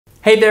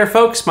Hey there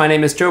folks, my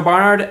name is Joe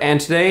Barnard,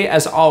 and today,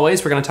 as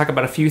always, we're going to talk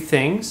about a few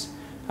things.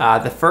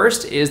 The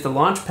first is the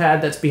launch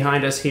pad that's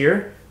behind us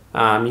here.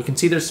 You can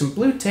see there's some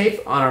blue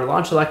tape on our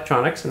launch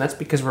electronics, and that's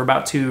because we're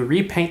about to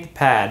repaint the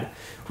pad.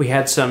 We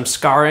had some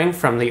scarring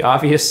from the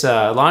obvious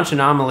launch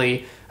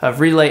anomaly of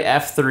Relay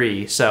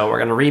F3, so we're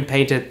going to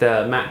repaint it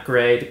the matte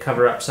gray to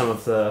cover up some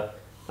of the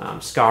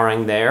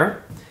scarring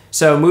there.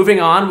 So moving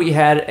on, we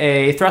had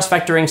a thrust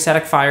vectoring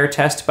static fire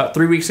test about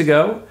 3 weeks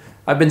ago.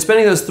 I've been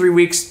spending those 3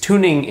 weeks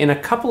tuning in a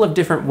couple of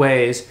different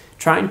ways,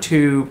 trying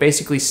to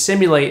basically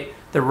simulate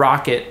the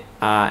rocket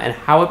and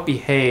how it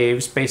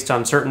behaves based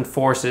on certain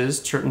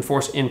forces, certain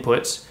force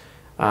inputs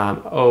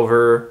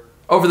over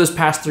those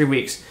past 3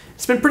 weeks.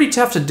 It's been pretty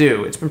tough to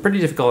do. It's been pretty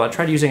difficult. I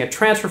tried using a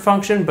transfer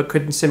function, but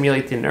couldn't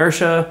simulate the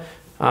inertia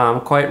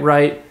quite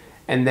right.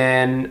 And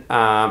then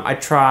I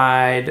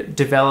tried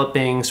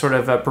developing sort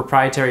of a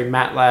proprietary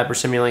MATLAB or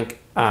Simulink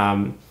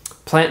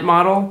plant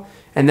model,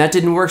 and that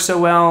didn't work so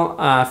well.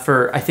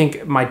 I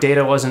think my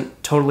data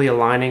wasn't totally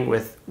aligning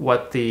with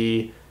what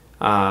the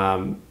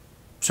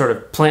sort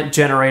of plant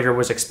generator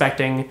was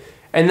expecting.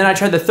 And then I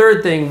tried the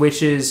third thing,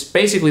 which is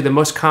basically the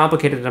most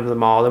complicated of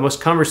them all, the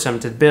most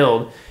cumbersome to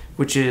build,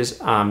 which is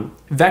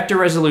vector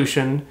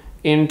resolution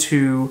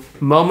into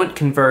moment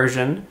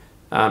conversion,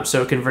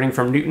 so converting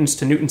from newtons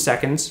to newton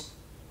seconds,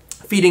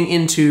 feeding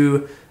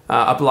into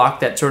a block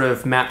that sort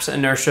of maps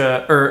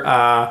inertia,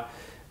 or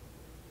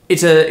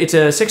it's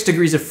a 6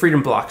 degrees of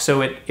freedom block, so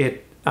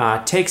it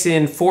takes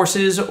in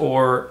forces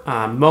or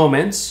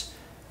moments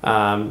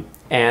and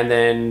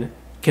then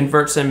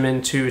converts them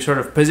into sort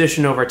of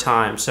position over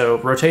time, so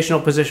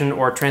rotational position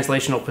or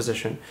translational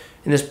position.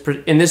 In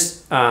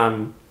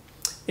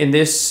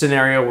this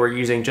scenario, we're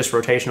using just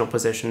rotational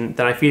position.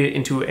 Then I feed it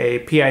into a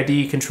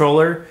PID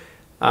controller,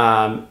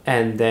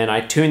 and then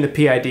I tune the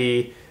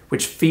PID,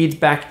 which feeds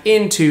back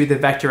into the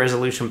vector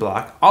resolution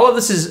block. All of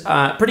this is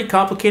pretty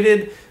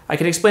complicated. I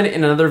can explain it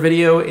in another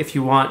video if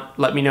you want.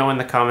 Let me know in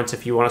the comments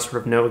if you want to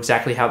sort of know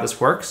exactly how this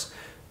works.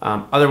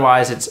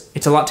 Otherwise,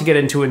 it's a lot to get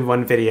into in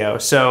one video.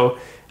 So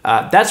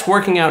that's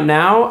working out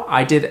now.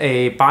 I did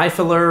a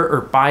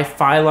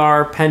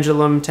bifilar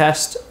pendulum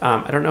test.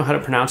 I don't know how to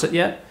pronounce it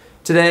yet.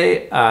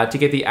 Today, to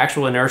get the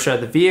actual inertia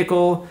of the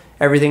vehicle,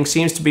 everything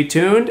seems to be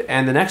tuned,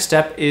 and the next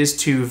step is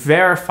to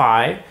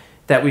verify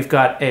that we've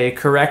got a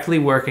correctly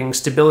working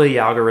stability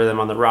algorithm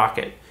on the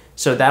rocket.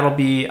 So that'll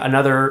be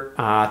another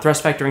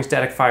thrust vectoring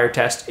static fire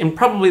test in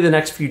probably the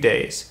next few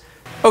days.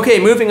 Okay,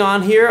 moving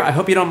on here. I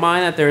hope you don't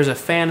mind that there's a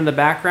fan in the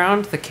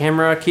background. The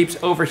camera keeps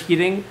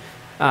overheating,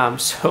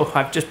 so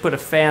I've just put a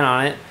fan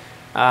on it.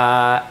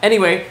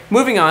 Anyway,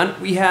 moving on,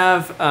 we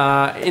have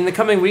in the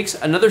coming weeks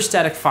another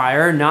static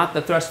fire, not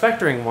the thrust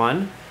vectoring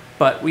one,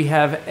 but we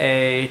have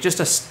just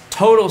a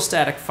total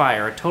static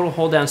fire, a total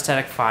hold down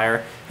static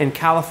fire in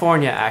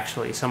California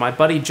actually. So my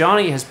buddy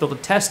Johnny has built a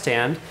test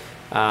stand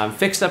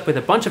fixed up with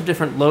a bunch of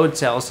different load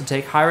cells to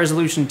take high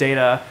resolution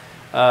data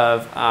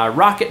of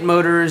rocket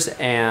motors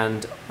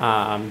and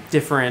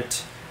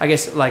different, I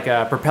guess like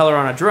a propeller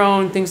on a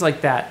drone, things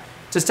like that.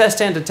 It's a test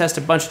stand to test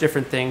a bunch of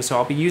different things, so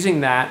I'll be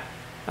using that.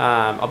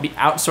 I'll be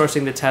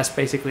outsourcing the test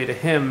basically to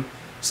him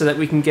so that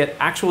we can get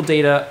actual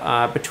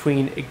data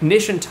between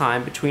ignition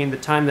time, between the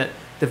time that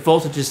the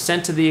voltage is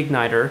sent to the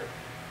igniter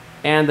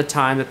and the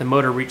time that the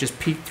motor reaches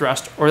peak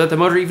thrust, or that the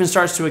motor even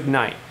starts to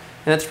ignite.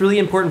 And that's really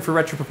important for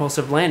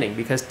retropropulsive landing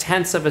because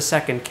tenths of a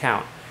second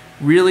count.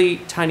 Really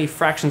tiny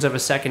fractions of a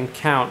second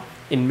count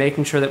in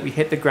making sure that we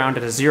hit the ground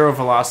at a zero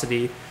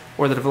velocity,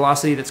 or at a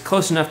velocity that's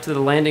close enough to the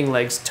landing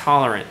leg's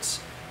tolerance.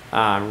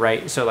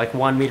 Right, so like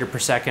 1 meter per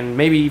second,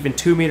 maybe even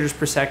 2 meters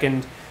per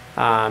second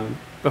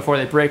before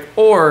they break,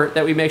 or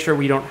that we make sure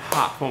we don't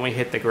hop when we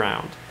hit the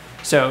ground.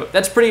 So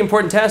that's a pretty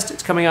important test.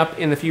 It's coming up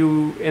in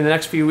the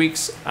next few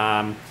weeks.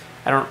 I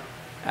don't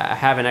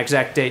have an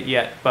exact date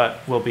yet, but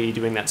we'll be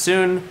doing that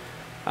soon.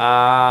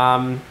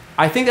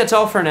 I think that's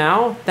all for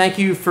now. Thank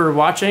you for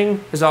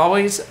watching, as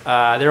always.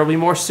 There will be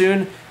more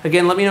soon.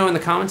 Again, let me know in the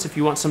comments if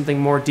you want something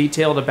more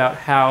detailed about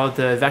how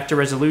the vector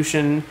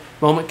resolution,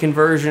 moment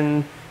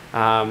conversion,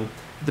 the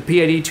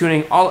PID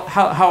tuning,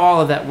 how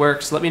all of that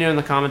works. Let me know in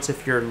the comments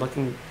if you're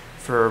looking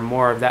for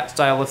more of that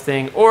style of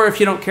thing, or if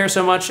you don't care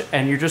so much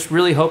and you're just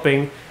really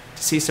hoping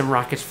to see some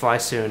rockets fly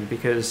soon,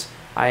 because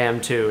I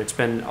am too. It's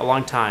been a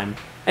long time.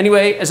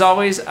 Anyway, as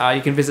always,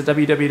 you can visit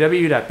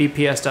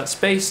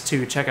www.bps.space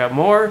to check out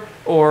more,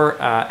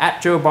 or at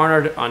Joe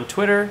Barnard on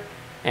Twitter,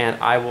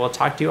 and I will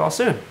talk to you all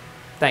soon.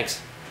 Thanks.